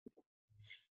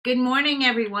Good morning,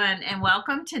 everyone, and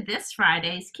welcome to this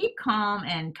Friday's Keep Calm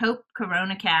and Cope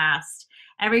Corona Cast.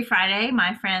 Every Friday,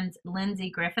 my friends Lindsay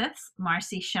Griffiths,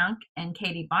 Marcy Shunk, and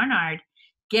Katie Barnard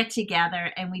get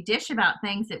together and we dish about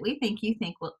things that we think you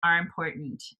think are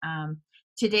important.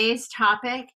 Today's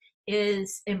topic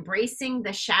is embracing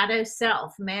the shadow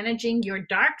self, managing your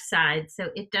dark side so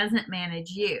it doesn't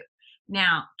manage you.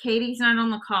 Now, Katie's not on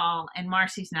the call and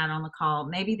Marcy's not on the call.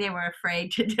 Maybe they were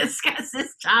afraid to discuss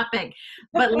this topic,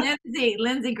 but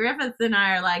Lindsay Griffiths and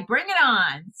I are like, bring it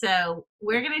on. So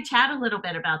we're going to chat a little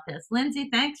bit about this. Lindsay,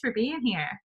 thanks for being here.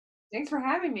 Thanks for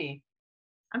having me.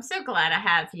 I'm so glad I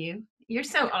have you. You're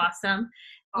so awesome.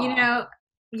 You Aw. know,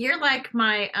 you're like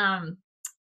my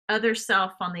other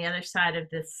self on the other side of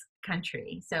this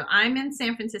country. So I'm in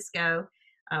San Francisco.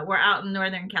 We're out in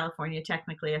Northern California,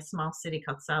 technically a small city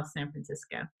called South San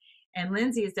Francisco. And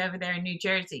Lindsay is over there in New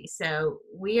Jersey. So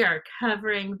we are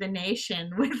covering the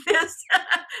nation with this,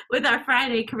 with our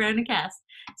Friday CoronaCast.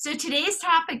 So today's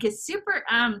topic is super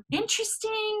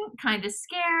interesting, kind of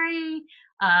scary.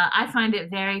 I find it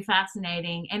very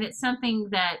fascinating. And it's something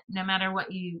that no matter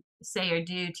what you say or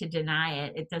do to deny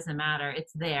it, it doesn't matter.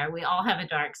 It's there. We all have a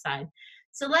dark side.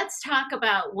 So let's talk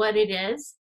about what it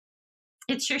is.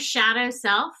 It's your shadow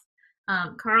self.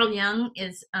 Carl Jung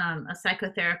is a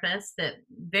psychotherapist that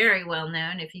very well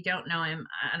known. If you don't know him,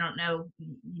 I don't know,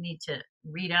 you need to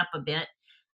read up a bit.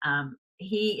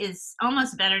 He is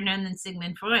almost better known than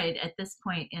Sigmund Freud at this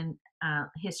point in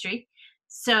history.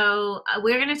 So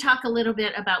we're going to talk a little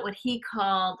bit about what he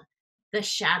called the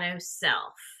shadow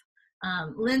self.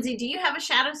 Lindsay, do you have a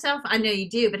shadow self? I know you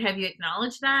do, but have you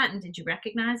acknowledged that and did you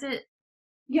recognize it?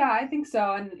 Yeah, I think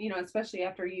so. And, especially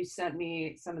after you sent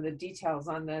me some of the details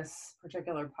on this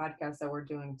particular podcast that we're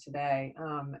doing today.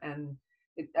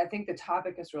 I think the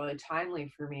topic is really timely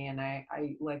for me. And I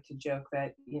like to joke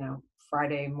that,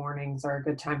 Friday mornings are a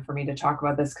good time for me to talk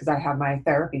about this because I have my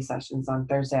therapy sessions on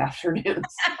Thursday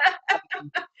afternoons.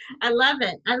 I love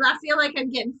it. I feel like I'm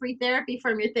getting free therapy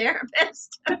from your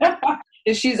therapist.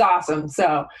 She's awesome.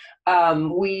 So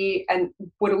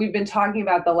what we've been talking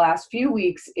about the last few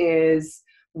weeks is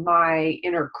my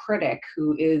inner critic,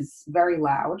 who is very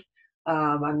loud.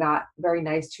 I'm not very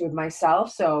nice to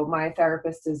myself. So my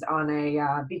therapist is on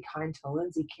a Be Kind to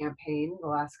Lindsay campaign the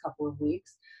last couple of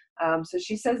weeks. So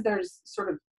she says there's sort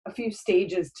of a few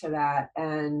stages to that.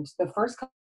 And the first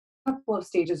couple of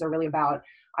stages are really about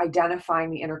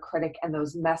identifying the inner critic and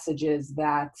those messages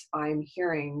that I'm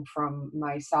hearing from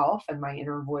myself and my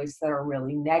inner voice that are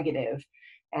really negative.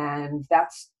 And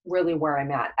that's really where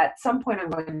I'm at. At some point, I'm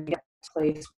going to get to a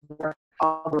place where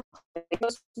I'll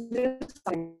replace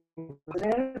something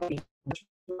positive.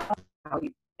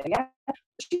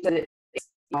 She said it's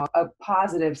a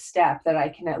positive step that I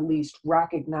can at least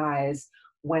recognize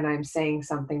when I'm saying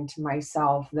something to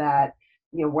myself that,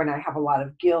 when I have a lot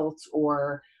of guilt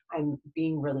or I'm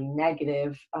being really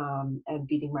negative and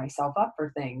beating myself up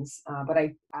for things. But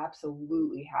I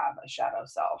absolutely have a shadow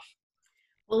self.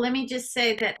 Well, let me just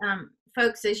say that,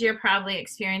 folks, as you're probably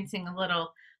experiencing a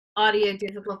little audio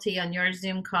difficulty on your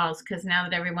Zoom calls, because now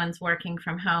that everyone's working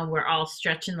from home, we're all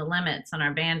stretching the limits on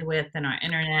our bandwidth and our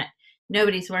internet.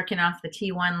 Nobody's working off the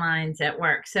T1 lines at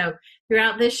work. So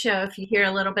throughout this show, if you hear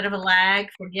a little bit of a lag,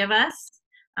 forgive us.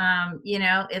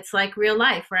 It's like real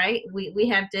life, right? We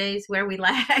have days where we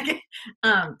lag.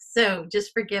 So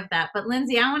just forgive that. But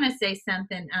Lindsay, I want to say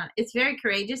something. It's very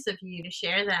courageous of you to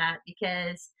share that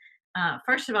because,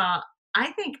 first of all,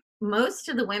 I think most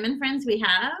of the women friends we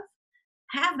have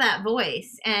that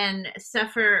voice and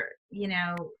suffer,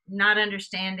 not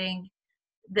understanding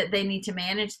that they need to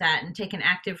manage that and take an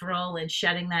active role in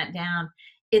shutting that down.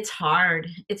 It's hard.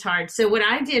 It's hard. So what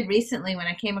I did recently when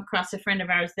I came across a friend of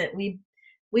ours that we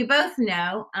both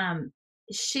know,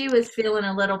 she was feeling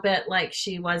a little bit like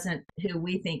she wasn't who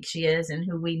we think she is and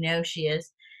who we know she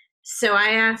is. So I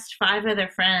asked 5 other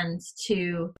friends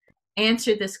to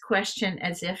answer this question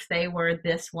as if they were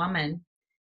this woman.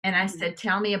 And I Mhm. said,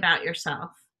 tell me about yourself.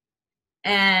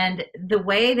 And the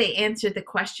way they answered the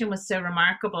question was so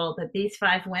remarkable that these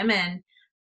 5 women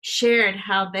shared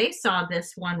how they saw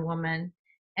this one woman,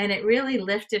 and it really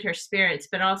lifted her spirits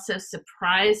but also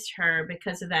surprised her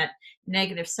because of that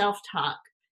negative self-talk.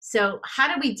 So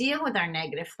how do we deal with our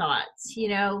negative thoughts?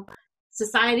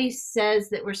 Society says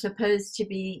that we're supposed to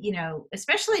be,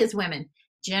 especially as women,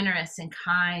 generous and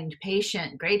kind,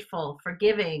 patient, grateful,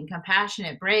 forgiving,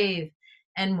 compassionate, brave,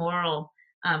 and moral.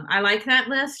 I like that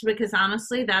list because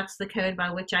honestly that's the code by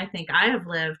which I think I have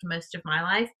lived most of my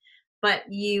life, but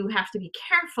you have to be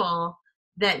careful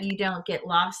that you don't get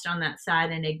lost on that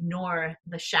side and ignore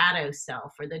the shadow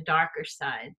self or the darker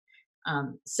side.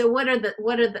 So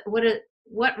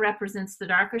what represents the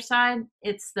darker side?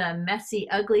 It's the messy,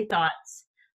 ugly thoughts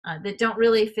that don't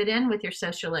really fit in with your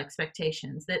social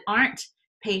expectations, that aren't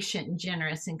patient and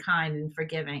generous and kind and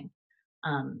forgiving.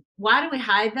 Why do we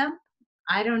hide them?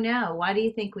 I don't know. Why do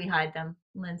you think we hide them,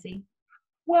 Lindsay?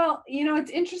 Well,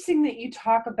 it's interesting that you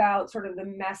talk about sort of the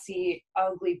messy,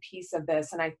 ugly piece of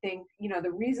this. And I think,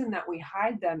 the reason that we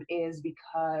hide them is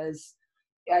because,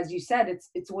 as you said,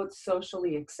 it's what's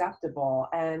socially acceptable.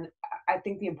 And I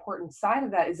think the important side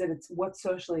of that is that it's what's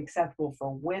socially acceptable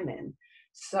for women.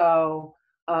 So,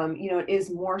 it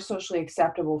is more socially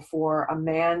acceptable for a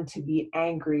man to be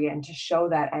angry and to show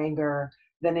that anger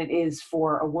than it is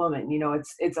for a woman.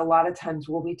 It's a lot of times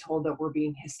we'll be told that we're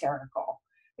being hysterical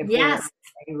if we're Yes.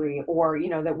 angry, or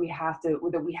that we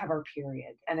have our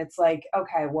period, and it's like,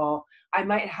 okay, well, I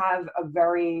might have a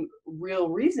very real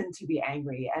reason to be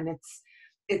angry, and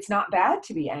it's not bad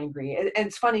to be angry. And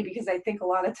it's funny because I think a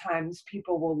lot of times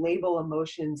people will label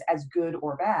emotions as good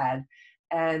or bad,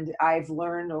 and I've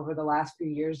learned over the last few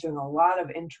years doing a lot of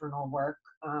internal work,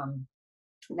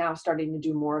 now starting to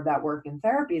do more of that work in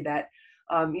therapy, that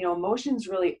emotions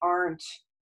really aren't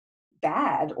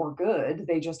bad or good,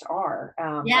 they just are.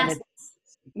 And Yes.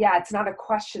 it's not a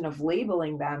question of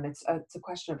labeling them, it's a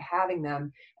question of having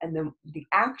them, and then the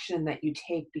action that you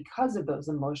take because of those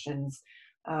emotions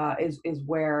is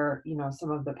where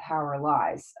some of the power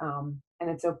lies.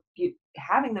 And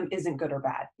having them isn't good or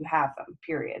bad, you have them,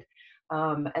 period.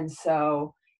 And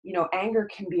so anger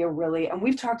can be a really, and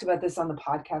we've talked about this on the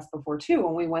podcast before too,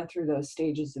 when we went through those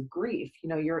stages of grief.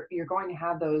 You're going to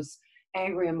have those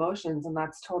angry emotions, and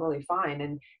that's totally fine.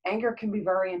 And anger can be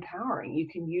very empowering. You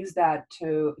can use that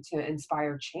to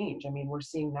inspire change. I mean, we're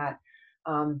seeing that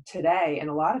today in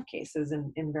a lot of cases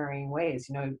in varying ways.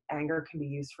 Anger can be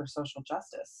used for social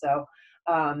justice. So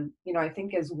I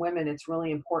think as women, it's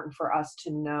really important for us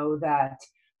to know that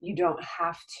you don't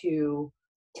have to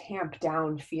tamp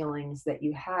down feelings that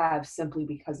you have simply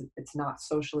because it's not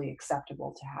socially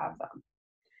acceptable to have them.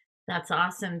 That's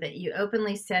awesome that you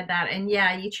openly said that. And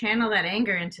yeah, you channel that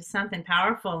anger into something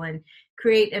powerful and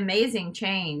create amazing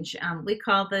change. We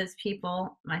call those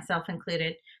people, myself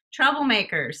included,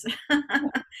 troublemakers.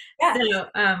 Yes. So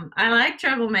I like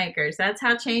troublemakers. That's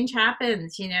how change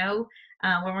happens, when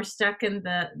we're stuck in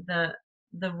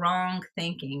the wrong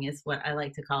thinking is what I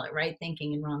like to call it, right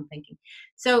thinking and wrong thinking.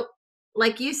 So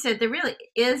like you said, there really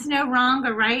is no wrong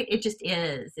or right. It just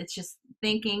is. It's just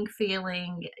thinking,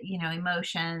 feeling,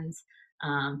 emotions.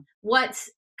 What's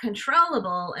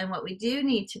controllable and what we do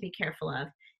need to be careful of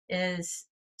is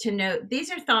to note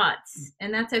these are thoughts,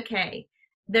 and that's okay.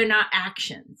 They're not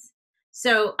actions.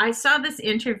 So I saw this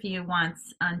interview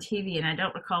once on TV, and I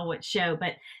don't recall what show,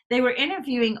 but they were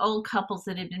interviewing old couples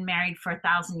that had been married for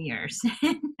 1,000 years.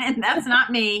 And that's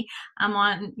not me. I'm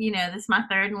on, this is my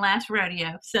third and last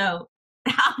rodeo. So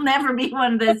I'll never be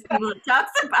one of those people that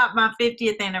talks about my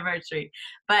 50th anniversary.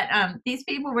 But these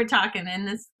people were talking, and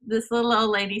this little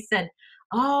old lady said,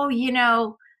 "Oh,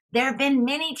 there have been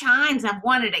many times I've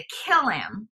wanted to kill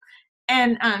him."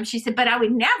 And she said, "But I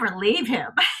would never leave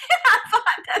him." I thought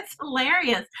that's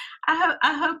hilarious.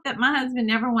 I hope that my husband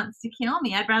never wants to kill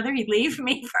me. I'd rather he leave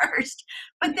me first.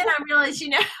 But then I realized,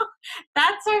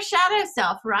 that's our shadow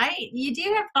self, right? You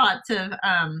do have thoughts of,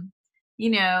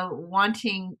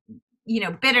 wanting,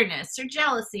 bitterness or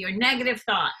jealousy or negative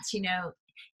thoughts,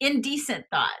 indecent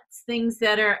thoughts, things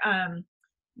that are,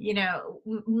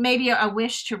 maybe a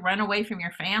wish to run away from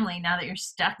your family now that you're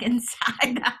stuck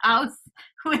inside the house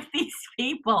with these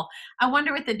people. I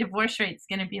wonder what the divorce rate's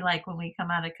going to be like when we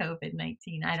come out of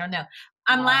COVID-19. I don't know.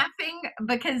 I'm Wow. laughing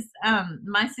because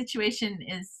my situation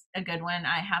is a good one.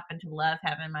 I happen to love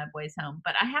having my boys home,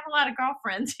 but I have a lot of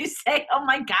girlfriends who say, "Oh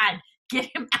my God, get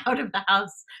him out of the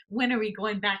house. When are we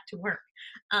going back to work?"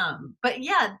 But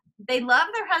yeah, they love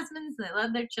their husbands, they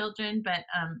love their children, but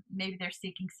maybe they're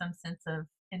seeking some sense of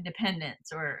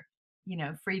independence or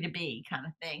free to be kind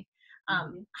of thing.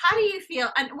 Mhm. How do you feel?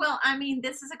 And well, I mean,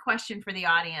 this is a question for the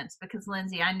audience because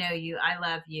Lindsay, I know you, I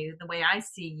love you. The way I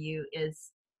see you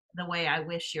is the way I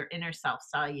wish your inner self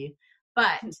saw you.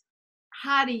 But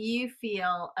how do you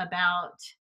feel about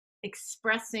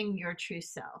expressing your true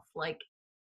self? Like,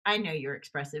 I know you're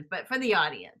expressive, but for the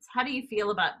audience, how do you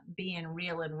feel about being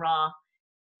real and raw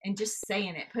and just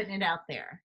saying it, putting it out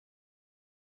there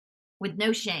with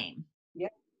no shame? Yeah,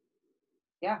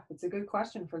 yeah, it's a good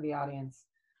question for the audience.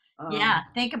 Yeah, Um,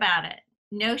 think about it.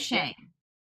 No yeah, shame.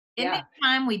 Isn't it yeah,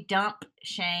 time we dump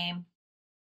shame?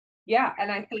 yeah,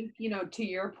 and I think to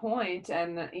your point,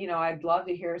 and I'd love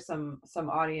to hear some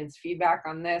audience feedback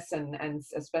on this, and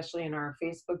especially in our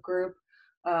Facebook group.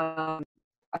 Um,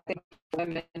 I think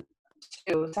women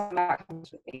too, some of that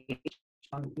comes with age.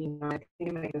 I think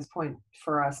you make this point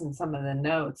for us in some of the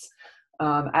notes.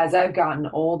 As I've gotten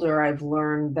older, I've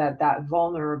learned that that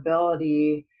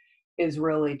vulnerability is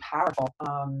really powerful.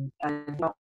 And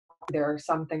there are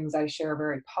some things I share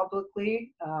very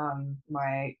publicly.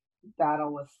 My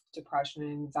battle with depression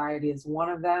and anxiety is one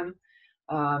of them.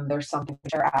 There's something I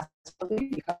share absolutely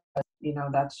because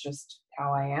that's just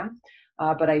how I am.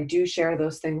 But I do share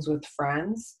those things with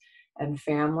friends and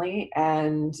family,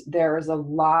 and there is a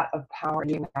lot of power in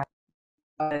doing that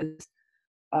because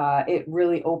it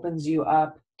really opens you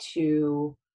up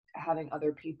to having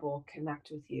other people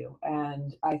connect with you.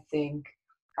 And I think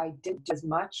I did as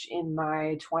much in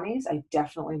my 20s. I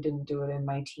definitely didn't do it in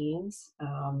my teens.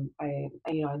 I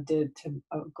did to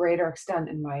a greater extent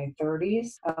in my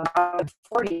 30s. I'm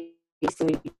 40, so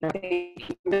I think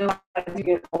you realize as you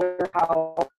get older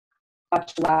how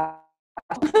much less.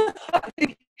 I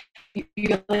think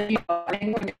you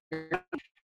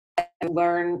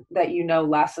learn that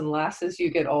less and less as you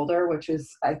get older, which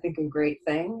is, I think, a great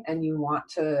thing, and you want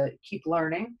to keep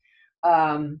learning.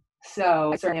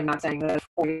 So I certainly am not saying that at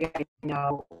 40 I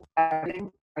know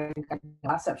everything. I think I know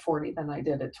less at 40 than I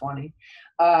did at 20.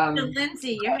 So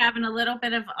Lindsay, you're having a little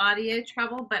bit of audio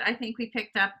trouble, but I think we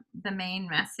picked up the main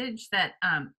message that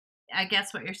I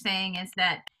guess what you're saying is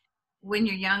that when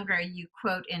you're younger, you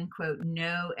quote unquote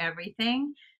know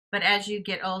everything. But as you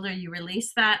get older, you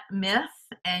release that myth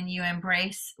and you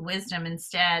embrace wisdom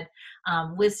instead.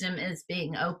 Wisdom is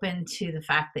being open to the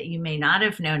fact that you may not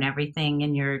have known everything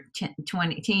in your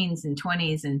teens and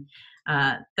 20s and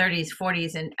 30s,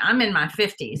 40s. And I'm in my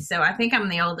 50s. So I think I'm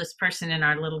the oldest person in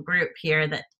our little group here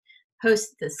that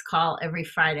hosts this call every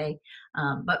Friday.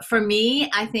 But for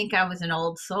me, I think I was an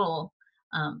old soul.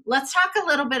 Let's talk a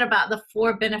little bit about the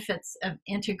 4 benefits of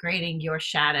integrating your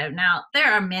shadow. Now, there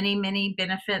are many, many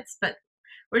benefits, but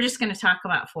we're just going to talk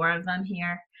about 4 of them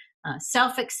here.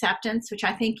 Self-acceptance, which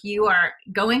I think you are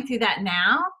going through that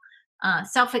now.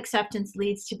 Self-acceptance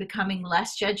leads to becoming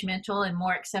less judgmental and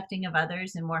more accepting of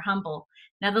others and more humble.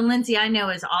 Now, the Lindsay I know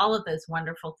is all of those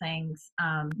wonderful things.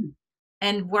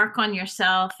 And work on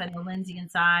yourself and the Lindsay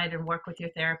inside and work with your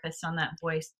therapist on that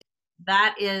voice.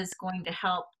 That is going to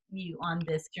help you on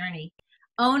this journey.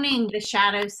 Owning the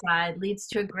shadow side leads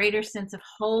to a greater sense of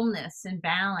wholeness and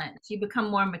balance. You become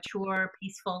more mature,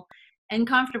 peaceful, and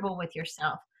comfortable with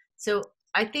yourself. So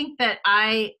I think that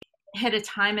I hit a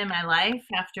time in my life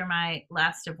after my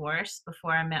last divorce,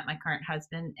 before I met my current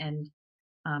husband, and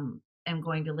am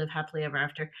going to live happily ever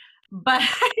after. But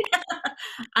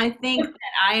I think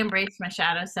that I embraced my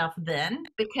shadow self then,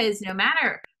 because no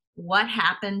matter what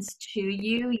happens to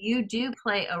you, you do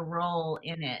play a role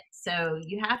in it. So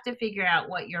you have to figure out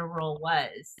what your role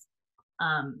was.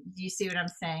 Do you see what I'm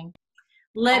saying?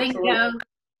 Letting go,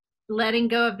 letting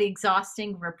go of the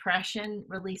exhausting repression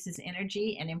releases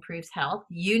energy and improves health.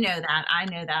 You know that. I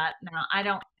know that. Now, I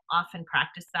don't often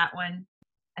practice that one.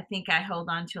 I think I hold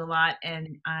on to a lot,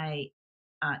 and I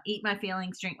eat my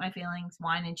feelings, drink my feelings.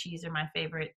 Wine and cheese are my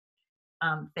favorite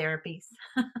therapies.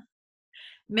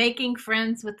 Making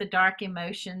friends with the dark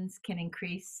emotions can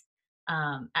increase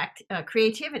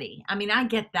creativity. I mean, I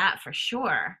get that for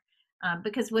sure,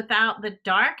 because without the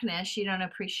darkness, you don't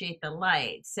appreciate the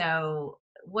light. So,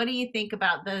 what do you think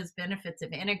about those benefits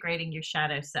of integrating your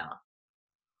shadow self?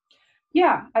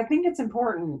 Yeah, I think it's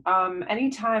important.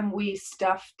 Anytime we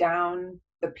stuff down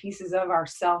the pieces of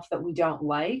ourself that we don't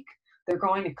like, they're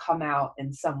going to come out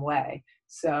in some way.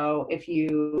 So if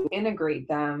you integrate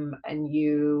them and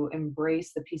you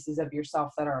embrace the pieces of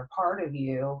yourself that are a part of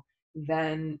you,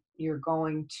 then you're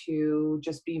going to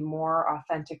just be more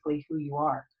authentically who you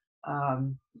are.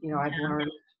 I've Yeah.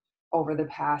 learned over the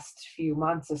past few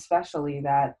months, especially,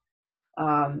 that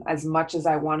as much as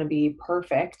I want to be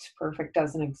perfect, perfect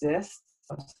doesn't exist.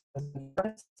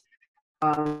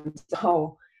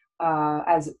 So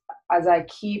as I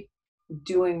keep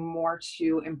doing more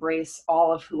to embrace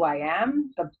all of who I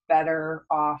am, the better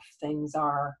off things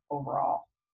are overall.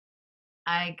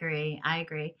 I agree. I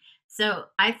agree. So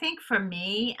I think for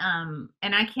me,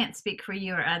 and I can't speak for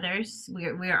you or others,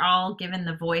 we're all given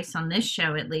the voice on this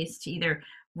show, at least, to either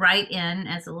write in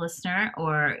as a listener,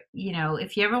 or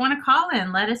if you ever want to call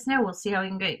in, let us know. We'll see how we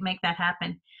can make that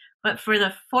happen. But for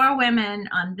the 4 women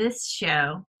on this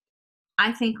show,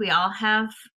 I think we all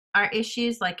have our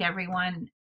issues, like everyone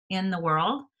in the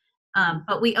world.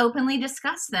 But we openly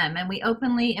discuss them and we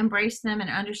openly embrace them and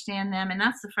understand them. And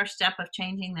that's the first step of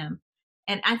changing them.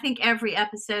 And I think every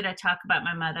episode I talk about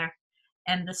my mother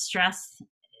and the stress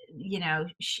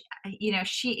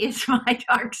she is my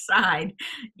dark side,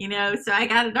 so I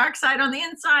got a dark side on the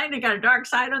inside, I got a dark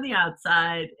side on the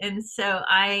outside. And so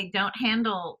I don't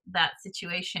handle that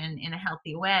situation in a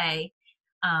healthy way,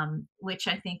 which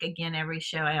I think, again, every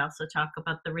show I also talk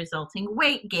about the resulting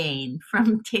weight gain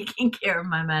from taking care of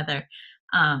my mother.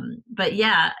 But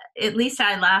yeah, at least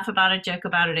I laugh about it, joke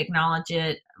about it, acknowledge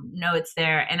it, know it's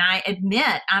there. And I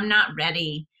admit I'm not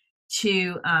ready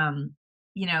to,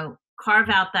 carve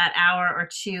out that hour or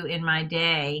two in my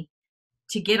day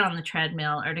to get on the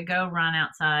treadmill or to go run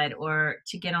outside or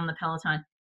to get on the Peloton,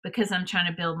 because I'm trying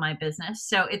to build my business.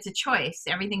 So it's a choice.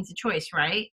 Everything's a choice,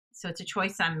 right? So it's a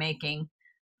choice I'm making,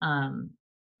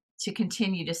 to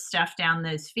continue to stuff down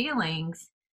those feelings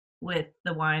with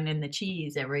the wine and the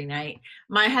cheese every night.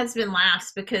 My husband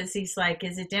laughs because he's like,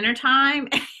 "Is it dinner time?"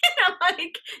 And I'm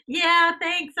like, "Yeah,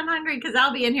 thanks. I'm hungry," because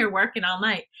I'll be in here working all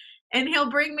night. And he'll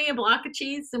bring me a block of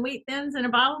cheese, some wheat thins, and a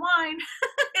bottle of wine.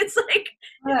 It's like,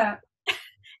 Yeah.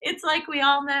 it's like we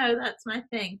all know that's my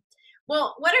thing.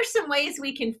 Well, what are some ways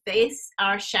we can face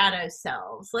our shadow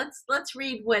selves? Let's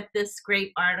read what this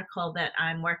great article that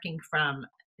I'm working from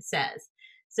says.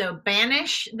 So,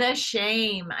 banish the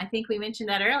shame. I think we mentioned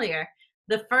that earlier.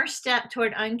 The first step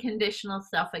toward unconditional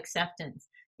self-acceptance.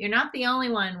 You're not the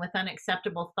only one with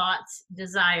unacceptable thoughts,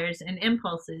 desires, and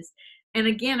impulses. And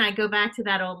again, I go back to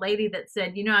that old lady that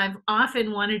said, I've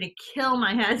often wanted to kill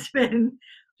my husband,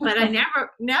 but I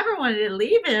never wanted to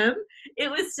leave him. It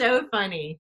was so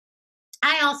funny.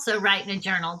 I also write in a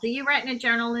journal. Do you write in a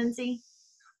journal, Lindsay?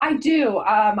 I do.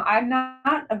 I'm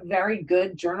not a very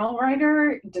good journal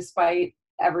writer, despite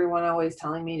everyone always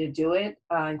telling me to do it,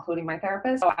 including my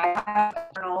therapist. So I have a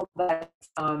journal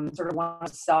that's sort of one of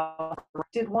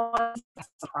self-directed ones,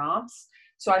 prompts.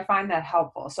 So I find that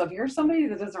helpful. So if you're somebody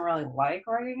that doesn't really like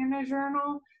writing in a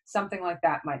journal, something like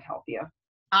that might help you.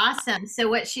 Awesome. So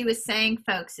what she was saying,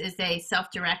 folks, is a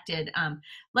self-directed,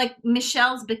 like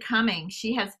Michelle's Becoming.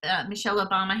 Michelle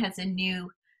Obama has a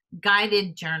new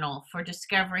guided journal for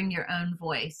discovering your own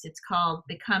voice. It's called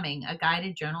Becoming, a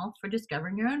guided journal for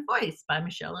discovering your own voice by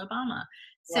Michelle Obama.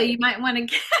 So Right. you might want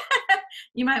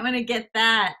to get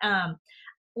that.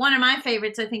 One of my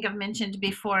favorites, I think I've mentioned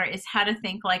before, is How to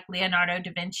Think Like Leonardo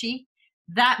da Vinci.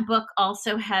 That book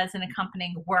also has an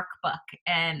accompanying workbook,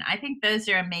 and I think those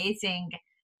are amazing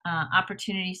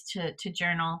opportunities to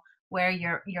journal, where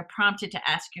you're prompted to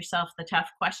ask yourself the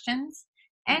tough questions,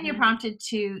 and you're prompted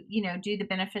to do the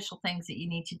beneficial things that you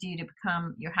need to do to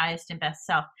become your highest and best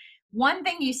self. One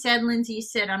thing you said, Lindsay, you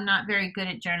said, "I'm not very good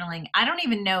at journaling." I don't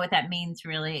even know what that means,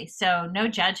 really. So no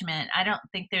judgment. I don't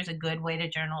think there's a good way to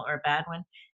journal or a bad one.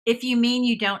 If you mean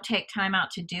you don't take time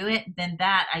out to do it, then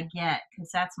that I get,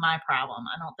 because that's my problem.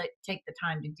 I don't take the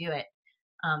time to do it.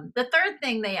 The third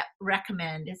thing they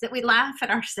recommend is that we laugh at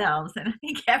ourselves. And I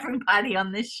think everybody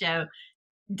on this show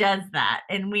does that.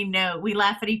 And we know we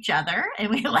laugh at each other, and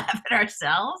we laugh at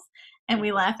ourselves, and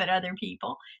we laugh at other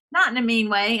people, not in a mean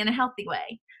way, in a healthy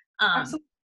way. Absolutely.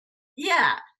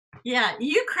 Yeah. Yeah.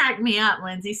 You crack me up,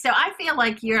 Lindsay. So I feel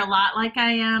like you're a lot like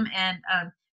I am. And,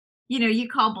 you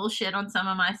call bullshit on some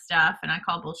of my stuff, and I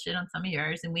call bullshit on some of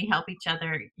yours, and we help each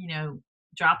other,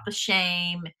 drop the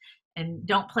shame and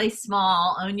don't play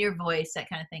small, own your voice, that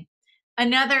kind of thing.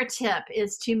 Another tip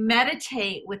is to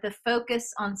meditate with a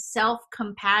focus on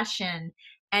self-compassion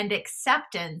and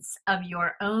acceptance of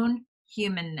your own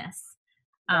humanness.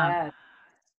 Yes.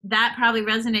 That probably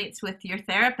resonates with your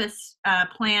therapist's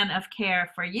plan of care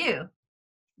for you.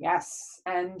 Yes.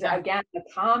 And Yeah. again, the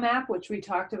Calm app, which we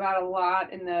talked about a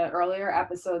lot in the earlier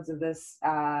episodes of this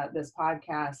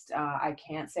podcast, I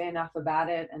can't say enough about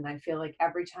it. And I feel like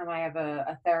every time I have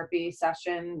a therapy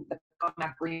session, the Calm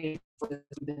app reinforces what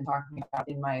we've been talking about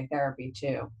in my therapy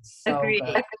too. So Agreed.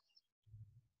 good.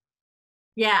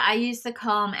 Yeah, I use the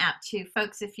Calm app too.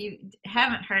 Folks, if you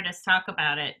haven't heard us talk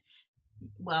about it,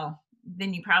 well,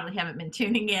 then you probably haven't been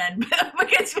tuning in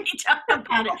because we talk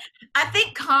about it. I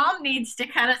think Calm needs to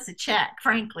cut us a check,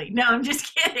 frankly. No, I'm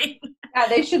just kidding. Yeah,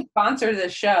 they should sponsor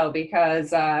this show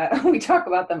because we talk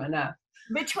about them enough.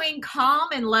 Between Calm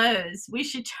and Lowe's, we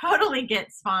should totally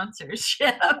get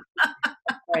sponsorship.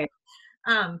 Right.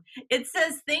 It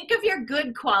says, think of your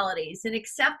good qualities and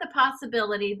accept the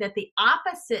possibility that the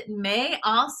opposite may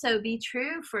also be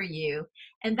true for you,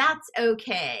 and that's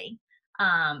okay.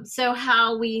 So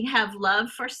how we have love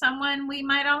for someone, we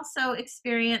might also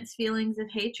experience feelings of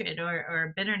hatred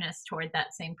or bitterness toward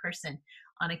that same person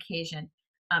on occasion.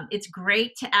 It's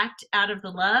great to act out of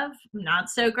the love, not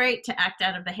so great to act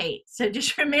out of the hate. So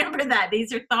just remember that.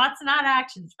 These are thoughts, not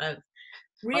actions, folks.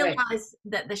 Realize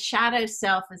that the shadow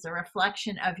self is a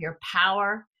reflection of your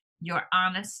power, your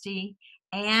honesty,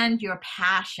 and your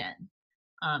passion.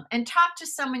 And talk to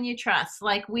someone you trust,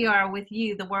 like we are with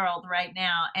you, the world, right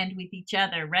now, and with each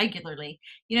other regularly.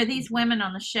 You know, these women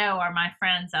on the show are my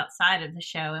friends outside of the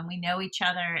show, and we know each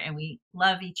other and we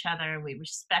love each other. We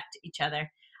respect each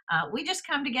other. We just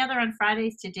come together on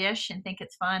Fridays to dish and think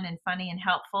it's fun and funny and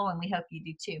helpful, and we hope you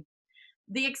do too.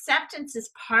 The acceptance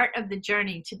is part of the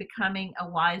journey to becoming a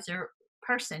wiser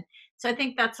person. So I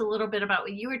think that's a little bit about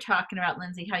what you were talking about,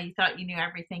 Lindsay, how you thought you knew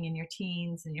everything in your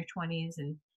teens and your 20s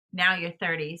and now your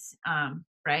 30s,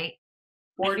 right?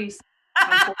 40s.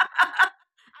 I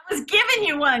was giving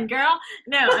you one, girl.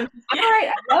 No, I'm all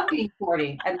right. I love being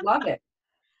 40. I love it.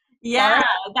 yeah,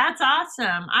 that's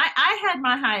awesome. I had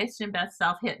my highest and best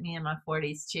self hit me in my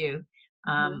 40s too.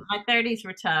 My 30s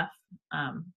were tough.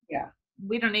 Yeah.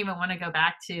 We don't even want to go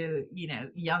back to,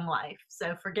 young life.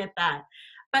 So forget that.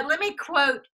 But let me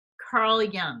quote Carl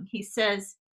Jung. He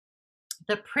says,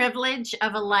 the privilege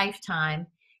of a lifetime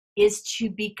is to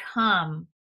become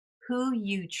who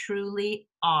you truly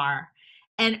are.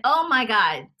 And oh my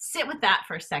God, sit with that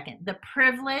for a second. The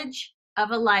privilege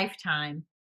of a lifetime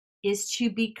is to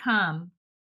become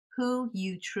who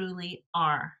you truly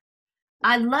are.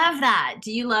 I love that.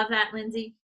 Do you love that,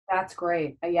 Lindsay? That's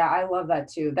great. Yeah, I love that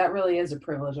too. That really is a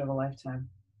privilege of a lifetime.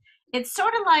 It's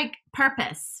sort of like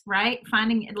purpose, right?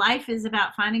 Finding life is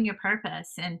about finding your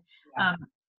purpose. And Yeah.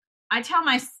 I tell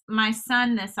my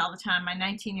son this all the time, my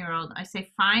 19-year-old. I say,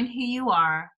 find who you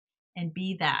are and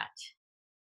be that.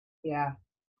 Yeah,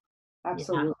 Yeah.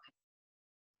 absolutely.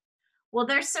 Well,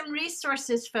 there's some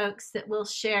resources, folks, that we'll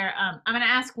share. I'm going to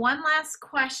ask one last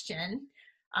question.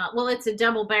 Well, it's a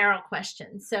double barrel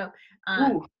question. So,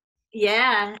 Ooh.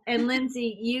 yeah. And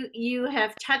Lindsay, you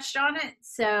have touched on it.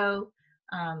 So,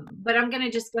 but I'm going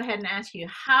to just go ahead and ask you,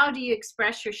 how do you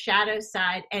express your shadow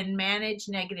side and manage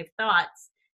negative thoughts?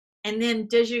 And then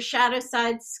does your shadow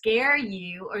side scare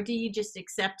you, or do you just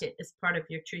accept it as part of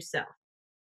your true self?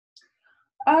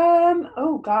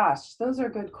 Oh gosh, those are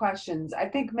good questions. I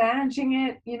think managing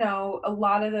it, a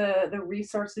lot of the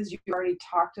resources you already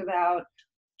talked about,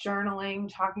 journaling,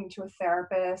 talking to a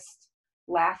therapist,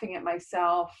 laughing at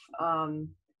myself,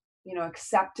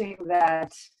 accepting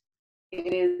that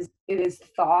it is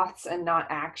thoughts and not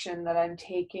action that I'm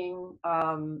taking.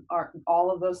 Are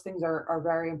all of those things are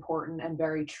very important and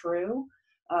very true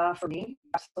for me.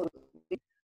 Absolutely.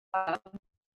 Um,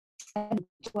 and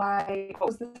what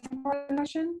was the second part of the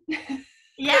question?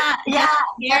 Yeah, Yeah.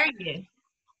 scare you.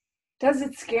 Does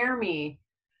it scare me?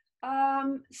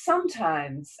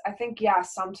 Sometimes. I think, yeah,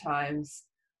 sometimes.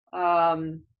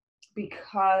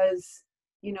 Because,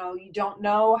 you don't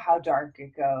know how dark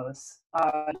it goes.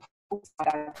 Not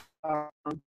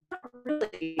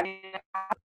really. I mean,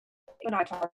 when I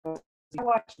talk, I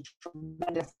watch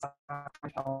tremendous amount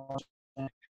of television.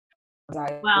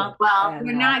 Well, And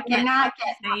we're not you're getting not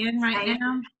saying right getting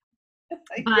now,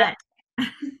 yeah. but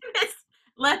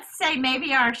let's say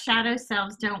maybe our shadow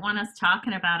selves don't want us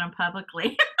talking about them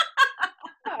publicly.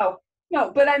 No,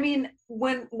 but I mean,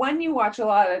 when you watch a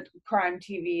lot of crime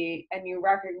TV and you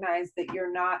recognize that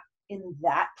you're not in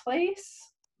that place,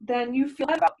 then you feel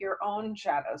about your own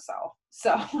shadow self.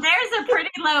 So There's a pretty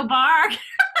low bar,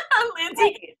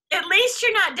 Lindsay. At least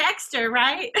you're not Dexter,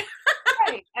 right?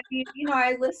 right. I mean,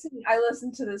 I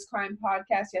listened to this crime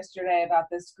podcast yesterday about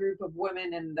this group of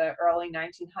women in the early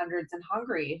 1900s in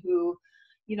Hungary who,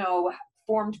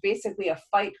 formed basically a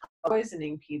fight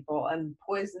poisoning people and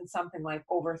poisoned something like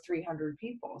over 300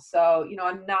 people. So,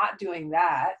 I'm not doing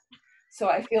that. So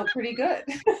I feel pretty good.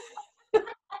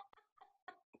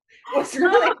 What's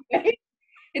really great,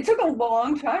 it took a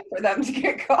long time for them to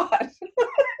get caught.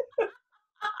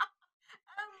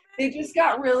 They just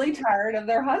got really tired of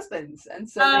their husbands, and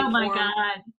so they Oh my formed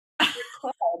God.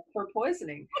 club for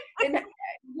poisoning in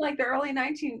like the early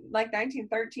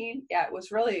 1913. Yeah, it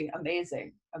was really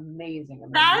amazing.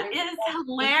 That is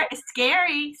hilarious.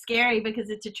 Scary because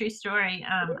it's a true story.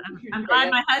 I'm glad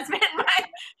my husband,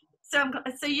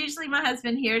 so usually my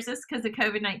husband hears us because of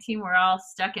COVID-19. We're all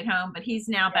stuck at home, but he's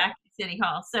now back at City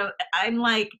Hall. So I'm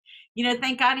like,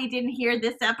 thank God he didn't hear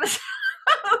this episode.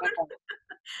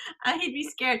 He'd be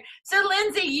scared. So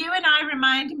Lindsay, you and I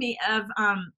remind me of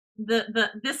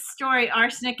this story,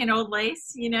 Arsenic and Old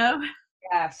Lace.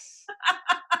 Yes.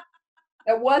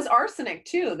 It was arsenic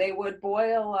too. They would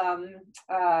boil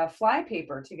fly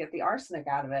paper to get the arsenic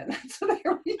out of it. That's what they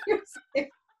were using.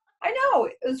 I know,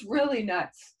 it was really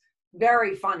nuts.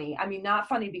 Very funny. I mean, not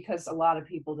funny because a lot of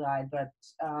people died, but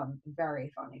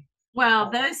very funny.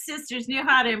 Well, those sisters knew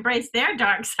how to embrace their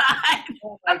dark side.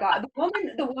 Oh my God.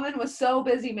 The woman was so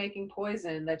busy making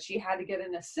poison that she had to get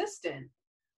an assistant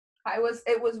It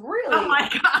was Oh really, my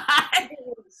God. it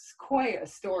was quite a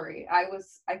story. I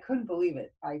couldn't believe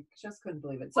it. I just couldn't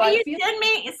believe it. So Will I you feel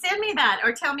send me that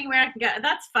or tell me where I can go?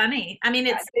 That's funny. I mean,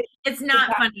 that it's the not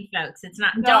doc, funny, folks. It's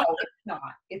not. no, Don't it's not.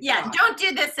 It's yeah. not. Don't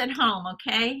do this at home,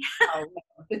 okay? No, no.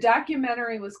 The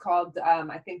documentary was called,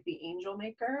 I think, The Angel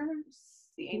Makers.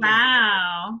 The Angel Makers.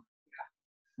 Wow.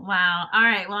 Wow. All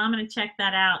right. Well, I'm going to check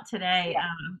that out today Yeah.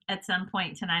 at some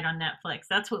point tonight on Netflix.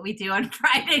 That's what we do on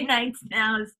Friday nights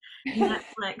now is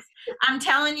Netflix. I'm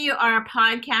telling you, our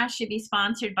podcast should be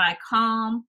sponsored by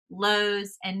Calm,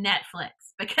 Lowe's, and Netflix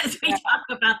because we Yeah. talk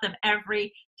about them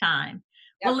every time.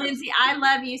 Well, Every Lindsay, I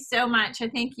love you so much. I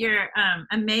think you're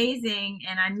amazing,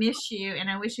 and I miss you, and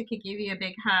I wish I could give you a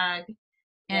big hug.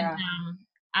 And yeah.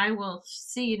 I will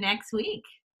see you next week.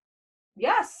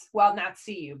 Yes. Well, not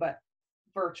see you, but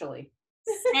virtually.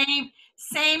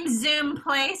 Same Zoom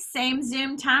place, same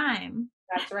Zoom time.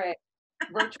 That's right.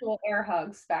 Virtual air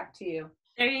hugs back to you.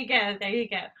 There you go. There you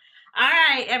go. All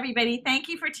right, everybody. Thank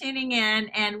you for tuning in,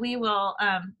 and we will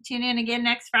tune in again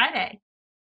next Friday.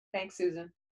 Thanks,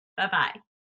 Susan. Bye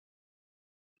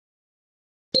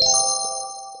bye.